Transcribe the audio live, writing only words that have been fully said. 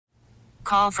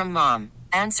Call from mom.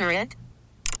 Answer it.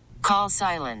 Call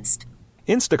silenced.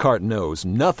 Instacart knows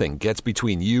nothing gets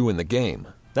between you and the game.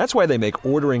 That's why they make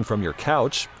ordering from your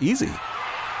couch easy.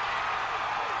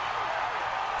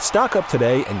 Stock up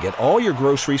today and get all your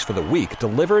groceries for the week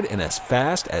delivered in as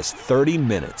fast as 30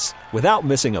 minutes without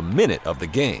missing a minute of the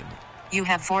game. You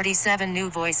have 47 new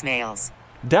voicemails.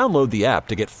 Download the app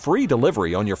to get free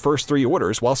delivery on your first 3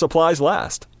 orders while supplies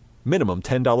last. Minimum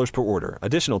 $10 per order.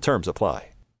 Additional terms apply.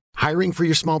 Hiring for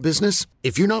your small business?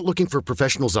 If you're not looking for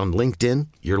professionals on LinkedIn,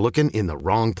 you're looking in the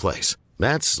wrong place.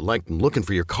 That's like looking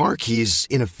for your car keys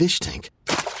in a fish tank.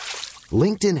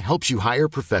 LinkedIn helps you hire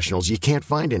professionals you can't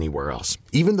find anywhere else,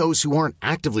 even those who aren't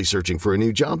actively searching for a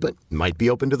new job but might be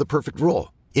open to the perfect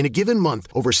role. In a given month,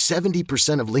 over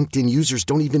 70% of LinkedIn users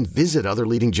don't even visit other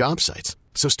leading job sites.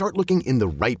 So start looking in the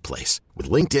right place. With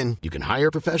LinkedIn, you can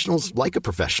hire professionals like a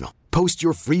professional. Post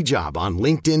your free job on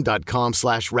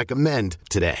linkedin.com/recommend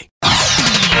today.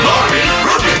 Laurie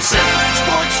Rubinson,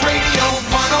 Sports Radio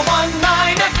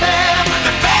 101.9 FM,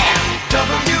 The Fan,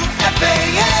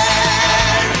 WFAN.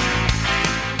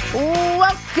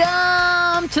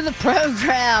 Welcome to the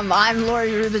program. I'm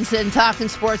Laurie Rubinson, talking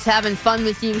sports, having fun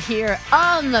with you here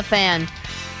on The Fan.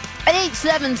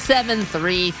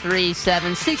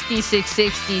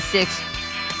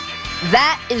 877-337-6666.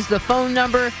 That is the phone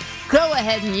number. Go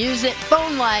ahead and use it.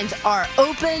 Phone lines are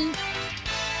open.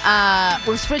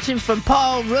 We're switching from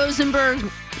Paul Rosenberg.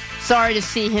 Sorry to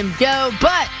see him go,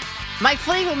 but Mike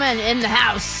Fliegelman in the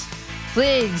house.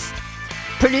 Fleegs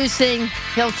producing.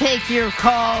 He'll take your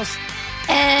calls.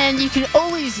 And you can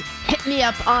always hit me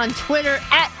up on Twitter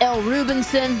at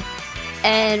 @LRubinson,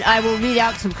 and I will read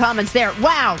out some comments there.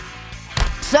 Wow.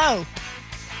 So,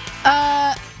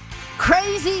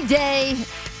 crazy day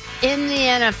in the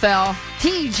NFL.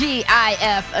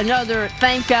 TGIF, another,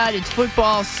 thank God it's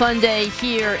football Sunday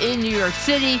here in New York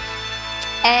City.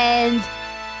 And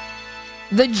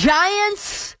the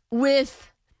Giants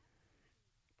with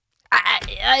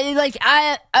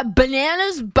a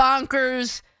bananas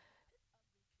bonkers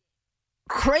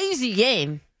crazy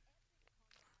game.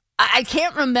 I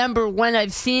can't remember when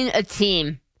I've seen a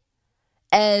team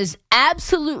as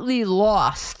absolutely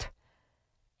lost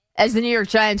as the New York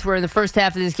Giants were in the first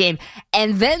half of this game,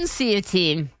 and then see a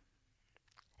team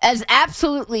as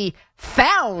absolutely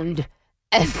found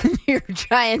as the New York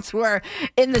Giants were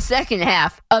in the second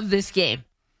half of this game.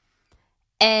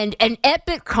 And an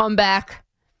epic comeback.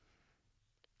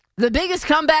 The biggest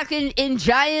comeback in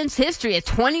Giants history, a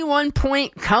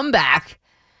 21-point comeback.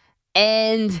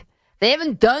 And they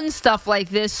haven't done stuff like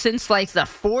this since like the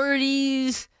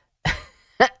 40s.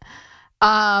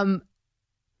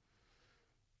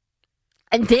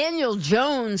 And Daniel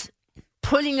Jones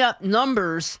putting up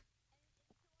numbers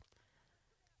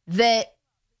that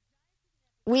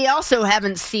we also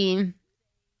haven't seen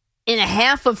in a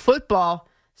half of football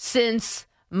since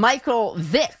Michael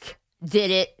Vick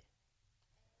did it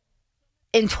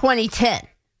in 2010.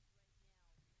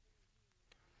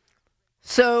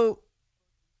 So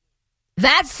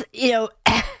that's,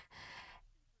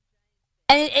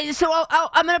 and so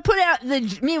I'm going to put out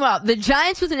meanwhile, the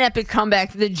Giants with an epic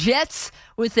comeback, the Jets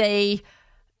with the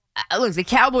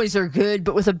Cowboys are good,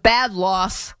 but with a bad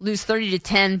loss, lose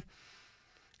 30-10.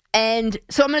 And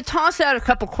so I'm going to toss out a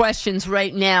couple questions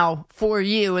right now for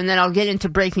you, and then I'll get into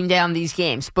breaking down these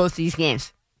games, both these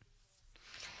games.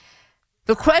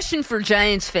 The question for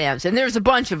Giants fans, and there's a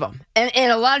bunch of them, and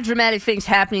a lot of dramatic things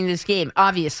happening in this game,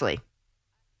 obviously.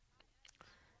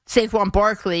 Saquon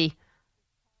Barkley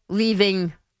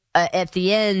leaving at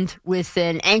the end with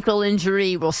an ankle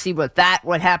injury. We'll see what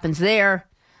happens there.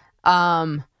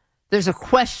 There's a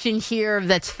question here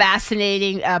that's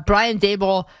fascinating. Brian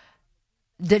Daboll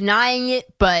denying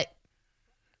it, but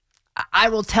I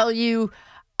will tell you,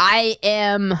 I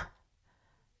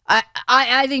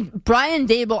think Brian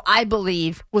Daboll, I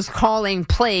believe, was calling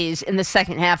plays in the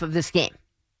second half of this game.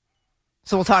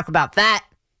 So we'll talk about that.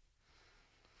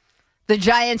 The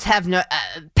Giants have no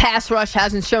pass rush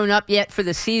hasn't shown up yet for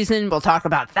the season. We'll talk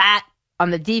about that on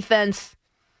the defense.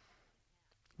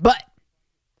 But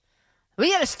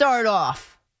we got to start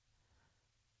off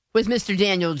with Mr.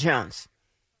 Daniel Jones.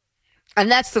 And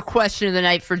that's the question of the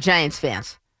night for Giants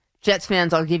fans. Jets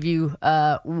fans, I'll give you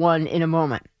one in a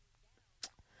moment.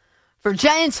 For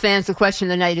Giants fans, the question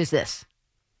of the night is this.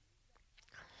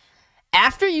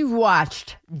 After you've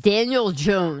watched Daniel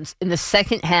Jones in the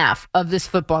second half of this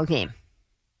football game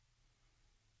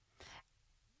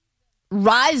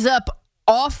rise up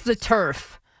off the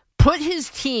turf, put his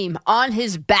team on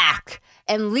his back,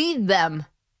 and lead them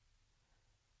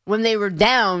when they were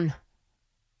down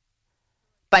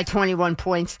by 21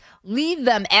 points. Leave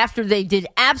them after they did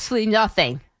absolutely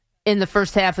nothing in the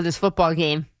first half of this football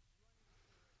game.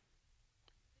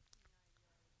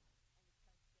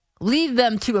 Lead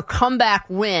them to a comeback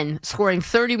win, scoring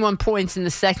 31 points in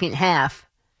the second half.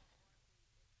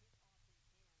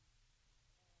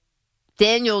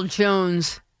 Daniel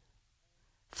Jones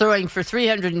throwing for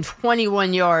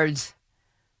 321 yards,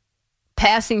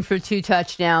 passing for 2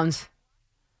 touchdowns,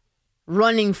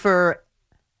 running for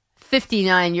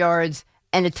 59 yards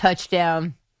and a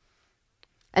touchdown.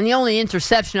 And the only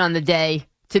interception on the day,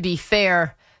 to be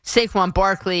fair, Saquon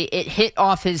Barkley, it hit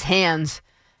off his hands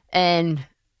and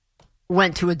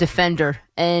went to a defender.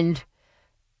 And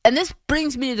this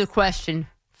brings me to the question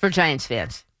for Giants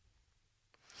fans.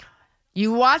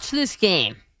 You watch this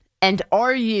game, and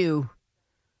are you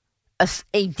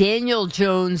a Daniel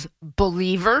Jones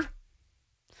believer,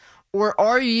 or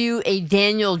are you a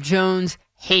Daniel Jones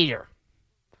hater?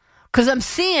 Because I'm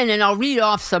seeing, and I'll read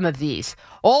off some of these,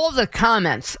 all of the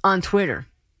comments on Twitter,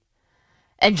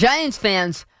 and Giants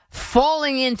fans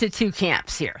falling into 2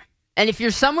 camps here. And if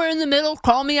you're somewhere in the middle,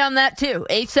 call me on that too.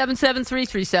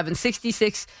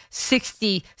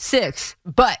 877-337-6666.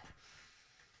 But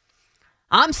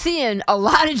I'm seeing a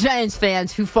lot of Giants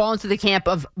fans who fall into the camp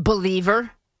of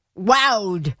believer,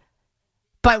 wowed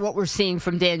by what we're seeing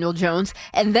from Daniel Jones.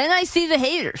 And then I see the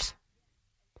haters.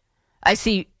 I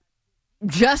see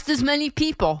just as many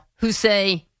people who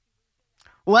say,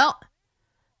 well,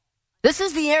 this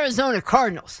is the Arizona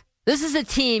Cardinals. This is a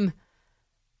team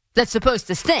that's supposed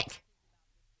to stink.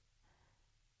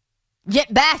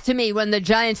 Get back to me when the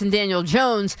Giants and Daniel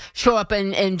Jones show up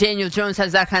and Daniel Jones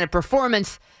has that kind of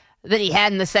performance that he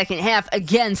had in the second half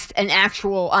against an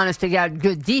actual, honest-to-God,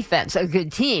 good defense, a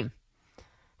good team.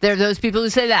 There are those people who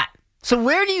say that. So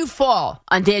where do you fall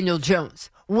on Daniel Jones?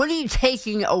 What are you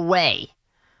taking away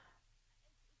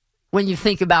when you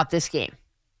think about this game?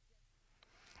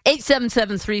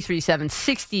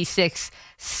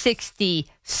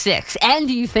 877-337-6666. And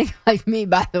do you think, like me,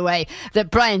 by the way,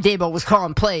 that Brian Daboll was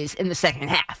calling plays in the second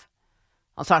half?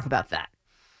 I'll talk about that.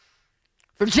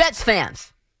 For Jets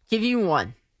fans, give you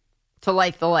one to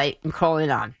light the light and call it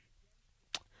on.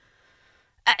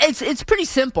 It's pretty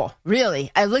simple, really.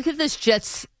 I look at this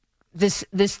Jets, this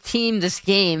team, this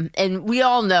game, and we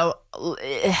all know,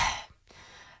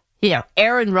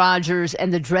 Aaron Rodgers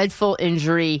and the dreadful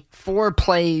injury 4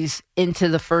 plays into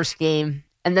the first game,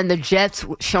 and then the Jets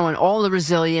showing all the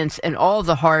resilience and all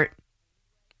the heart,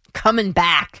 coming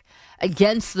back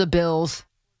against the Bills.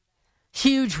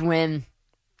 Huge win.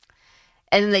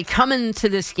 And then they come into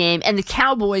this game, and the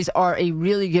Cowboys are a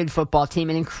really good football team,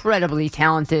 an incredibly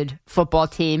talented football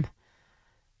team.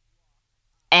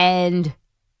 And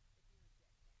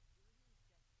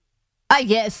I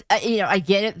guess, I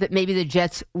get it that maybe the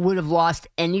Jets would have lost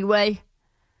anyway.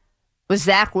 With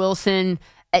Zach Wilson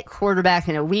at quarterback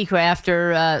in a week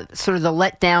after sort of the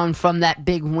letdown from that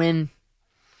big win.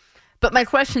 But my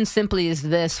question simply is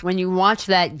this. When you watch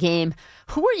that game,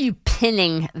 who are you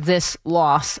pinning this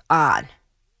loss on?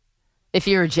 If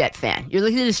you're a Jet fan, you're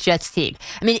looking at this Jets team.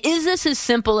 I mean, is this as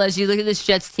simple as you look at this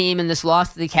Jets team and this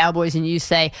loss to the Cowboys and you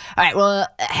say, all right, well,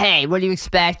 hey, what do you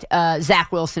expect?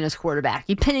 Zach Wilson as quarterback.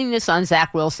 You pinning this on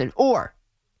Zach Wilson? Or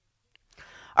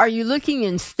are you looking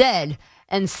instead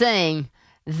and saying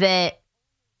that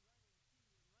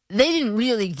they didn't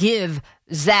really give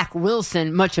Zach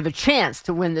Wilson much of a chance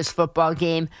to win this football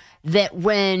game, that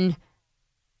when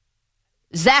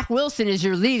Zach Wilson is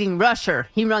your leading rusher,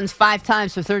 he runs 5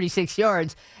 times for 36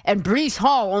 yards, and Breece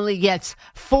Hall only gets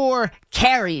 4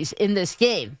 carries in this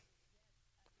game.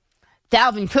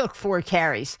 Dalvin Cook, 4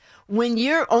 carries. When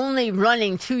you're only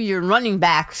running to your running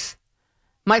backs,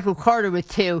 Michael Carter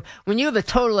with 2, when you have a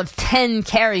total of 10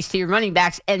 carries to your running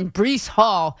backs, and Breece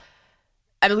Hall,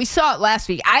 I mean, we saw it last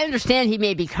week. I understand he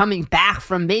may be coming back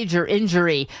from major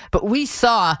injury, but we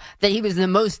saw that he was the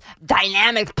most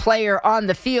dynamic player on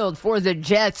the field for the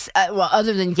Jets,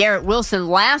 other than Garrett Wilson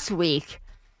last week.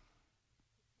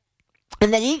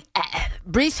 And then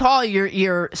Breece Hall,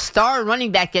 your star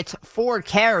running back, gets 4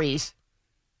 carries.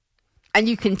 And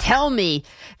you can tell me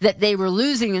that they were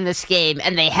losing in this game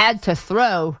and they had to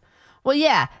throw. Well,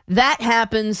 yeah, that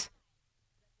happens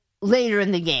later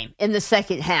in the game, in the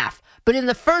second half. But in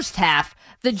the first half,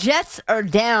 the Jets are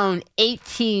down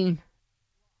 18-10.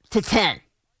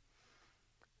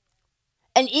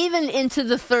 And even into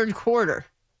the third quarter,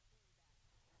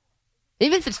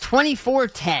 even if it's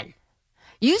 24-10,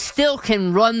 you still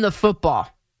can run the football.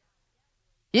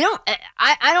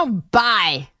 I don't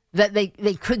buy that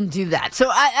they couldn't do that.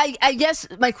 So I guess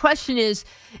my question is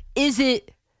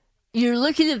it you're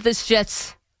looking at this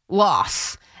Jets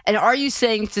loss And are you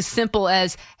saying it's as simple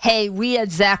as, hey, we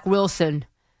had Zach Wilson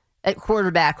at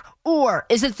quarterback? Or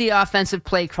is it the offensive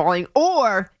play calling?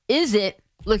 Or is it,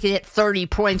 looking at 30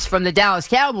 points from the Dallas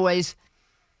Cowboys,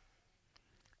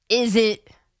 is it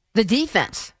the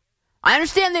defense? I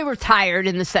understand they were tired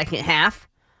in the second half.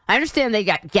 I understand they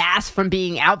got gas from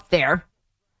being out there.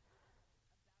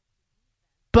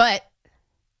 But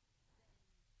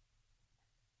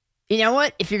you know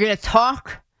what? If you're going to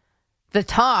talk the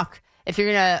talk, if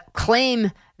you're going to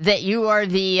claim that you are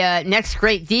the next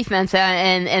great defense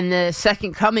and the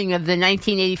second coming of the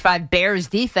 1985 Bears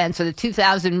defense or the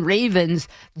 2000 Ravens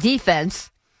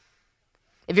defense,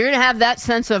 if you're going to have that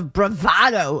sense of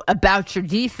bravado about your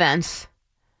defense,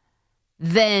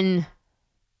 then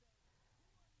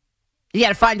you got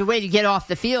to find a way to get off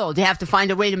the field. You have to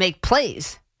find a way to make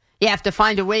plays. You have to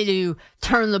find a way to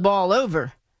turn the ball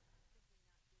over.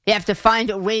 You have to find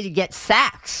a way to get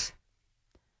sacks.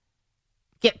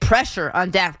 Get pressure on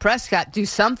Dak Prescott, do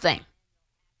something,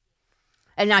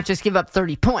 and not just give up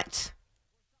 30 points.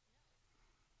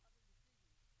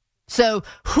 So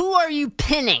who are you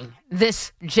pinning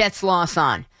this Jets loss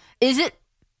on? Is it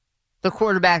the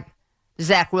quarterback,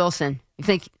 Zach Wilson? You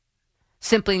think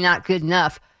simply not good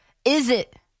enough? Is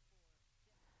it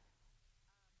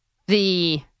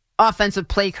the offensive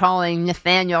play calling,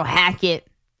 Nathaniel Hackett?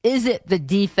 Is it the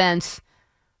defense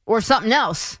or something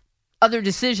else? Other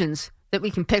decisions that we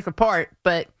can pick apart,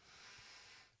 but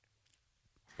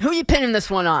who are you pinning this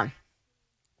one on?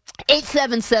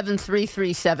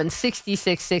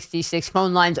 877-337-6666.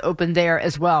 Phone lines open there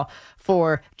as well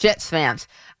for Jets fans.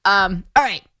 All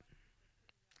right.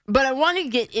 But I want to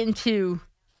get into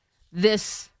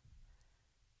this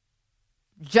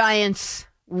Giants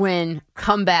win,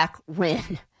 comeback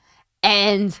win.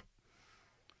 And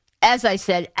as I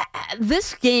said,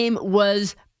 this game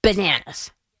was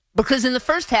bananas. Because in the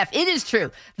first half, it is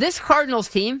true, this Cardinals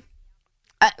team,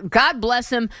 God bless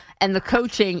them, and the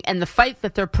coaching and the fight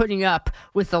that they're putting up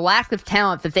with the lack of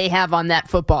talent that they have on that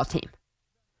football team.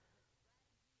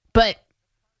 But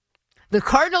the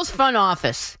Cardinals front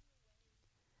office,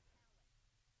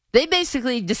 they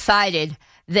basically decided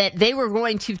that they were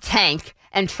going to tank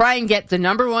and try and get the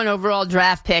number 1 overall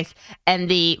draft pick and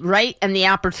the right and the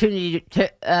opportunity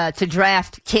to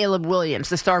draft Caleb Williams,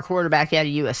 the star quarterback out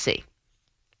of USC.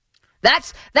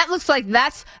 That looks like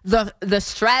that's the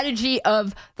strategy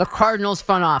of the Cardinals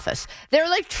front office. They're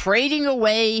like trading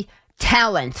away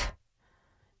talent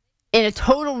in a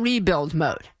total rebuild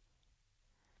mode.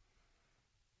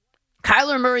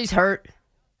 Kyler Murray's hurt,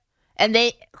 and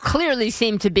they clearly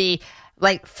seem to be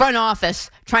like front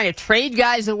office trying to trade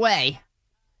guys away.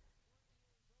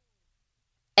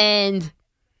 And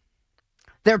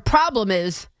their problem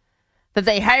is that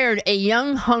they hired a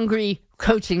young, hungry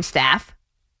coaching staff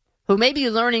who may be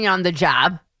learning on the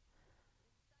job.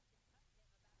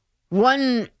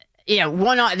 The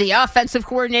offensive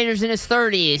coordinator's in his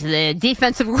 30s, the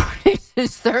defensive coordinator's in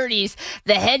his 30s,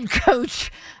 the head coach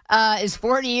is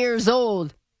 40 years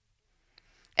old.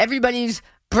 Everybody's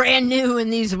brand new in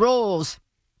these roles.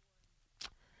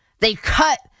 They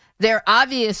cut their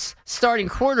obvious starting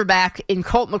quarterback in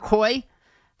Colt McCoy.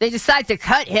 They decide to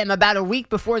cut him about a week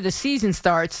before the season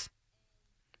starts.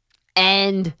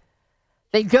 And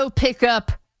they go pick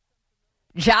up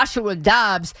Joshua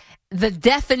Dobbs, the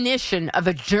definition of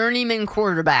a journeyman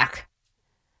quarterback.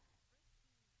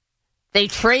 They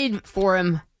trade for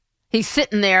him. He's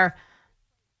sitting there,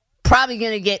 probably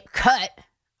going to get cut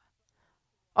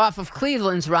off of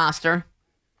Cleveland's roster.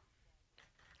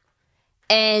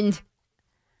 And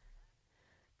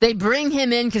they bring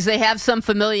him in because they have some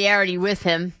familiarity with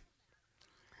him.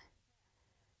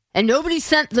 And nobody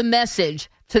sent the message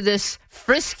to this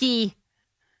frisky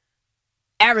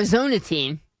Arizona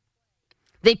team.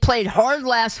 They played hard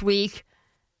last week,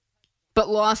 but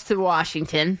lost to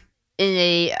Washington in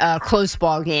a close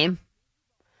ball game.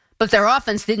 But their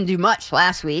offense didn't do much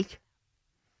last week.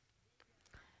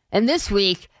 And this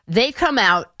week, they come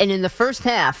out, and in the first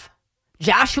half,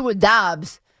 Joshua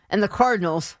Dobbs and the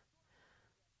Cardinals,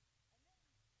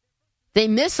 they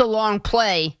miss a long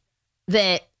play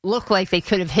that looked like they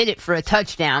could have hit it for a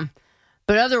touchdown.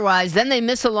 But otherwise, then they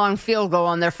miss a long field goal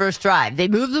on their first drive. They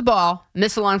move the ball,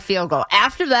 miss a long field goal.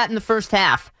 After that, in the first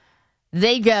half,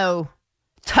 they go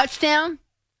touchdown,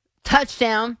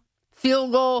 touchdown,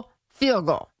 field goal, field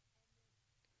goal.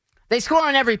 They score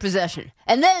on every possession.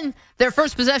 And then their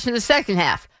first possession of the second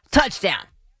half, touchdown.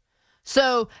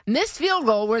 So, missed field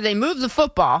goal where they move the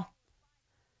football.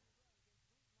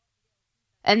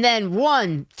 And then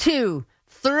 1, 2,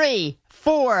 3,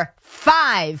 4,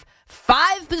 5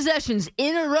 possessions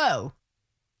in a row.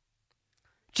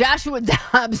 Joshua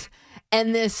Dobbs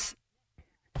and this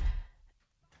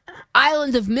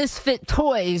island of misfit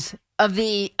toys of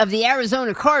the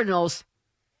Arizona Cardinals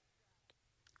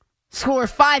score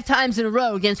 5 times in a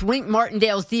row against Wink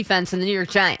Martindale's defense and the New York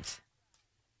Giants.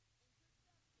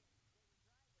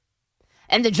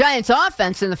 And the Giants'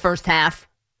 offense in the first half,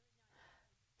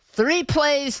 3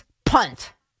 plays,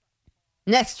 punt.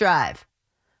 Next drive,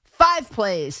 5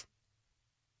 plays,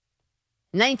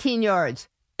 19 yards,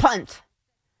 punt.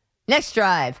 Next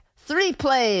drive, 3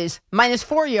 plays, minus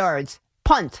 4 yards,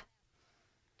 punt.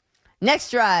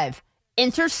 Next drive,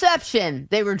 interception.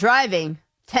 They were driving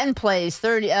 10 plays,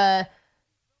 39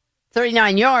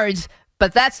 yards,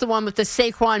 but that's the one with the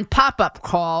Saquon pop-up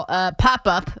call.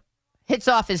 Pop-up hits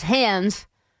off his hands,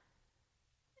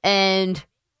 and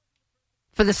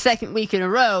for the second week in a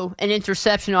row, an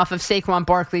interception off of Saquon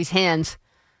Barkley's hands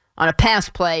on a pass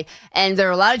play. And there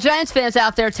are a lot of Giants fans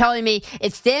out there telling me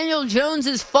it's Daniel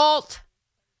Jones' fault.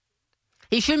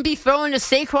 He shouldn't be throwing to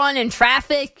Saquon in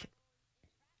traffic.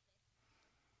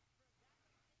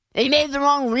 He made the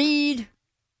wrong read.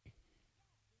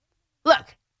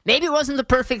 Look, maybe it wasn't the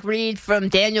perfect read from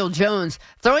Daniel Jones.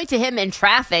 Throwing to him in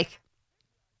traffic.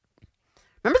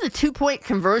 Remember the 2-point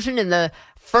conversion in the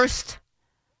first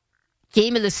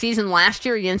game of the season last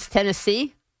year against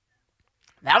Tennessee?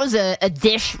 That was a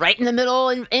dish right in the middle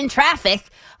in traffic.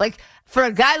 Like, for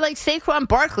a guy like Saquon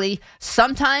Barkley,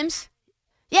 sometimes,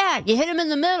 yeah, you hit him in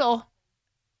the middle.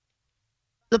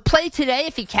 The play today,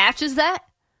 if he catches that,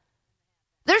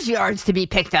 there's yards to be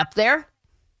picked up there.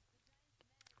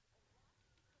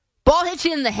 Ball hits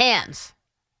you in the hands.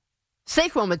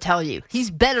 Saquon would tell you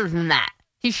he's better than that.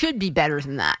 He should be better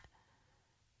than that.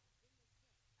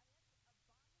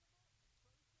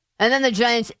 And then the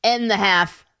Giants end the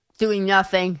half doing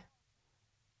nothing.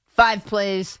 5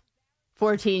 plays,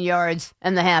 14 yards,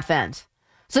 and the half ends.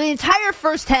 So the entire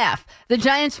first half, the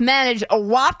Giants managed a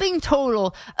whopping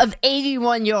total of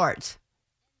 81 yards.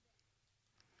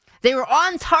 They were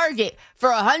on target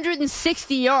for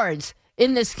 160 yards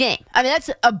in this game. I mean, that's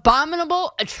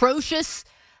abominable, atrocious,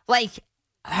 like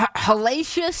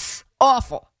hellacious,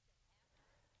 awful.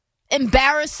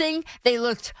 Embarrassing. They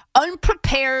looked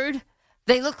unprepared.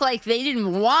 They looked like they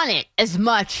didn't want it as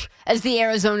much as the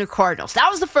Arizona Cardinals. That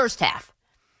was the first half.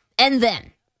 And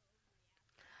then,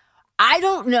 I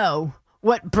don't know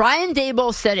what Brian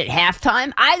Daboll said at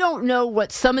halftime. I don't know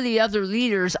what some of the other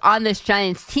leaders on this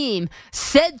Giants team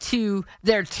said to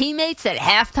their teammates at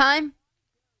halftime.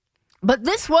 But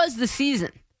this was the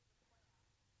season.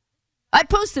 I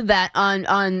posted that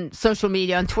on social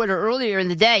media, on Twitter earlier in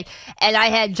the day, and I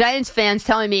had Giants fans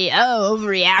telling me, oh,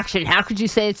 overreaction. How could you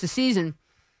say it's the season?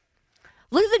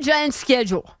 Look at the Giants'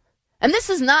 schedule. And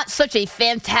this is not such a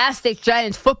fantastic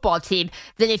Giants football team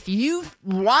that if you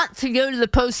want to go to the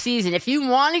postseason, if you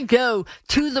want to go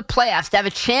to the playoffs, to have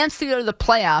a chance to go to the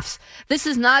playoffs, this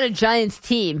is not a Giants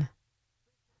team.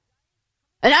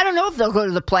 And I don't know if they'll go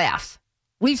to the playoffs.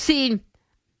 We've seen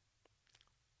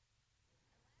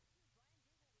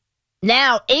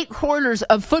now 8 quarters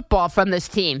of football from this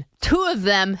team. 2 of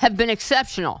them have been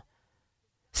exceptional.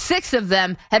 6 of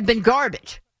them have been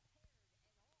garbage.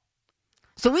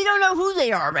 So we don't know who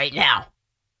they are right now.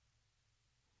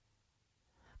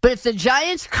 But if the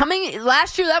Giants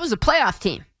last year, that was a playoff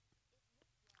team.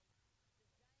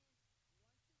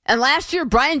 And last year,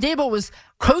 Brian Daboll was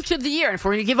coach of the year. And if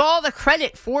we're going to give all the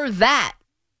credit for that,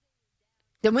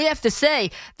 then we have to say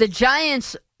the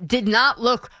Giants did not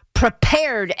look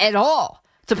prepared at all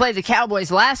to play the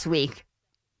Cowboys last week.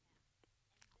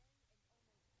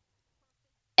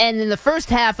 And in the first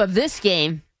half of this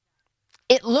game,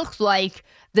 it looked like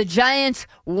the Giants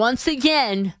once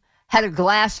again had a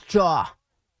glass jaw.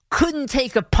 Couldn't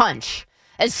take a punch.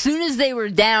 As soon as they were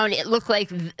down, it looked like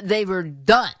they were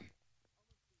done.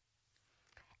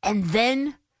 And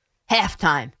then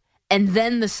halftime. And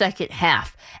then the second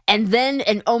half. And then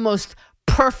an almost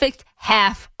perfect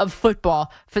half of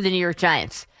football for the New York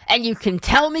Giants. And you can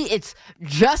tell me it's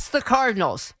just the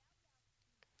Cardinals.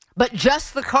 But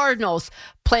just the Cardinals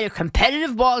played a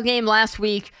competitive ball game last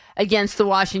week against the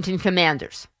Washington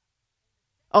Commanders.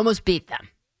 Almost beat them.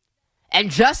 And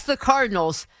just the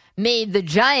Cardinals made the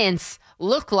Giants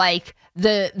look like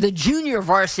the junior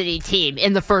varsity team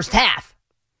in the first half.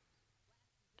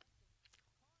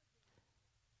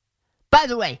 By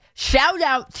the way, shout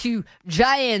out to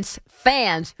Giants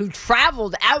fans who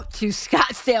traveled out to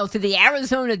Scottsdale to the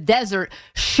Arizona desert,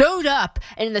 showed up,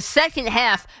 and in the second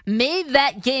half made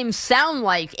that game sound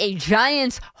like a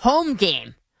Giants home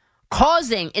game,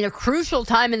 causing, in a crucial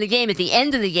time in the game, at the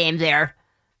end of the game there,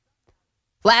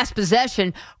 last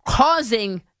possession,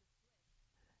 causing,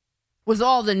 with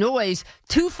all the noise,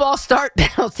 2 false start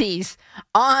penalties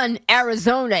on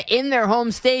Arizona in their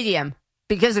home stadium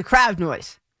because of crowd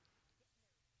noise.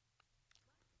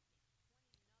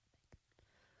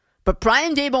 But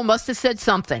Brian Daboll must have said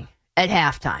something at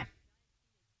halftime.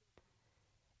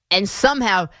 And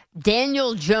somehow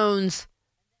Daniel Jones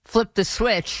flipped the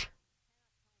switch.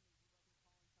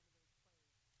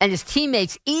 And his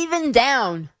teammates, even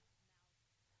down,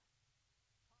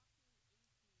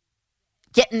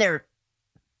 getting their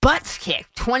butts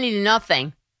kicked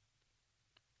 20-0.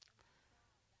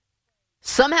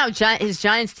 Somehow his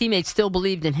Giants teammates still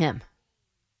believed in him.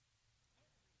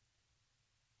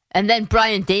 And then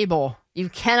Brian Daboll, you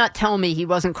cannot tell me he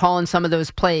wasn't calling some of those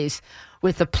plays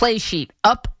with the play sheet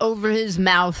up over his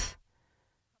mouth,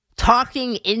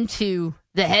 talking into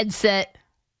the headset.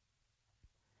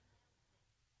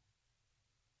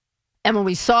 And when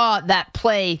we saw that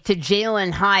play to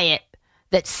Jalen Hyatt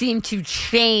that seemed to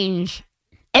change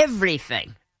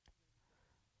everything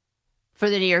for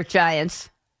the New York Giants,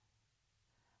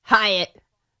 Hyatt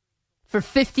for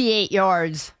 58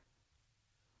 yards,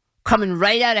 coming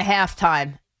right out of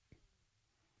halftime,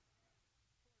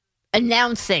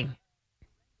 announcing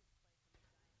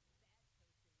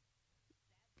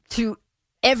to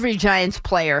every Giants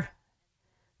player,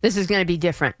 this is going to be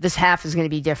different. This half is going to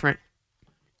be different.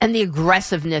 And the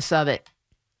aggressiveness of it,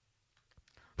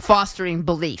 fostering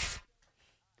belief.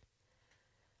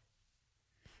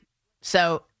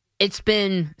 So it's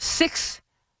been 6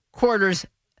 quarters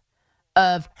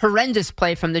of horrendous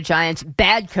play from the Giants,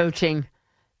 bad coaching,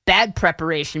 bad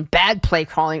preparation, bad play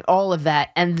calling, all of that.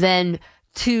 And then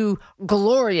 2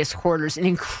 glorious quarters, an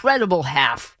incredible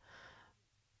half.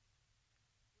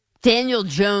 Daniel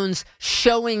Jones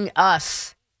showing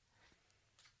us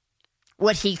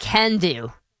what he can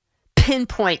do.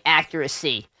 Pinpoint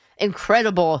accuracy,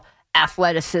 incredible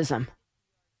athleticism.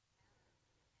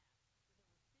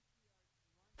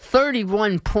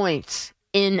 31 points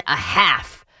in a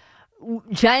half.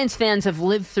 Giants fans have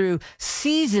lived through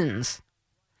seasons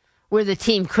where the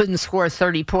team couldn't score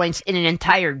 30 points in an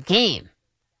entire game.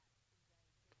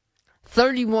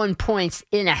 31 points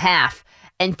in a half.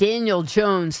 And Daniel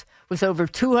Jones with over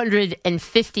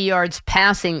 250 yards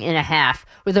passing in a half,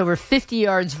 with over 50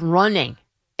 yards running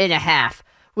in a half,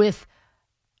 with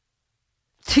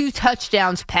 2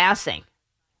 touchdowns passing,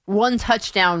 1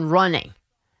 touchdown running.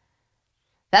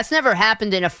 That's never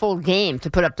happened in a full game to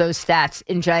put up those stats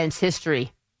in Giants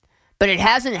history. But it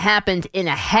hasn't happened in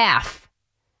a half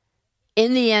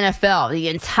in the NFL, the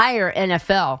entire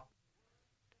NFL,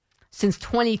 since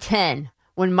 2010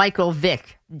 when Michael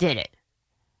Vick did it.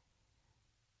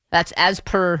 That's as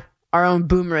per our own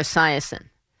Boomer Esiason.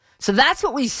 So that's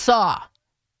what we saw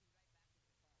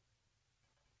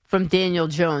from Daniel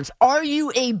Jones. Are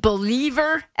you a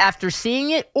believer after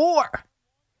seeing it, or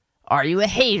are you a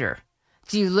hater?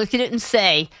 Do you look at it and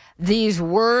say, these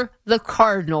were the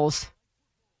Cardinals?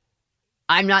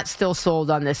 I'm not still sold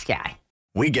on this guy.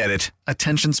 We get it.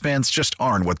 Attention spans just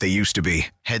aren't what they used to be.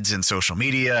 Heads in social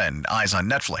media and eyes on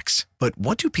Netflix. But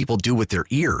what do people do with their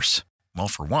ears? Well,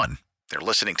 for one, they're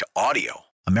listening to audio.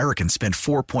 Americans spend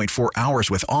 4.4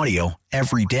 hours with audio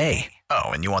every day. Oh,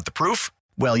 and you want the proof?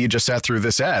 Well, you just sat through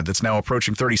this ad that's now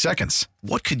approaching 30 seconds.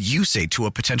 What could you say to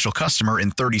a potential customer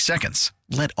in 30 seconds?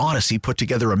 Let Odyssey put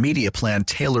together a media plan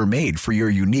tailor-made for your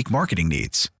unique marketing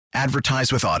needs.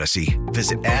 Advertise with Odyssey.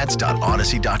 Visit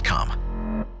ads.odyssey.com.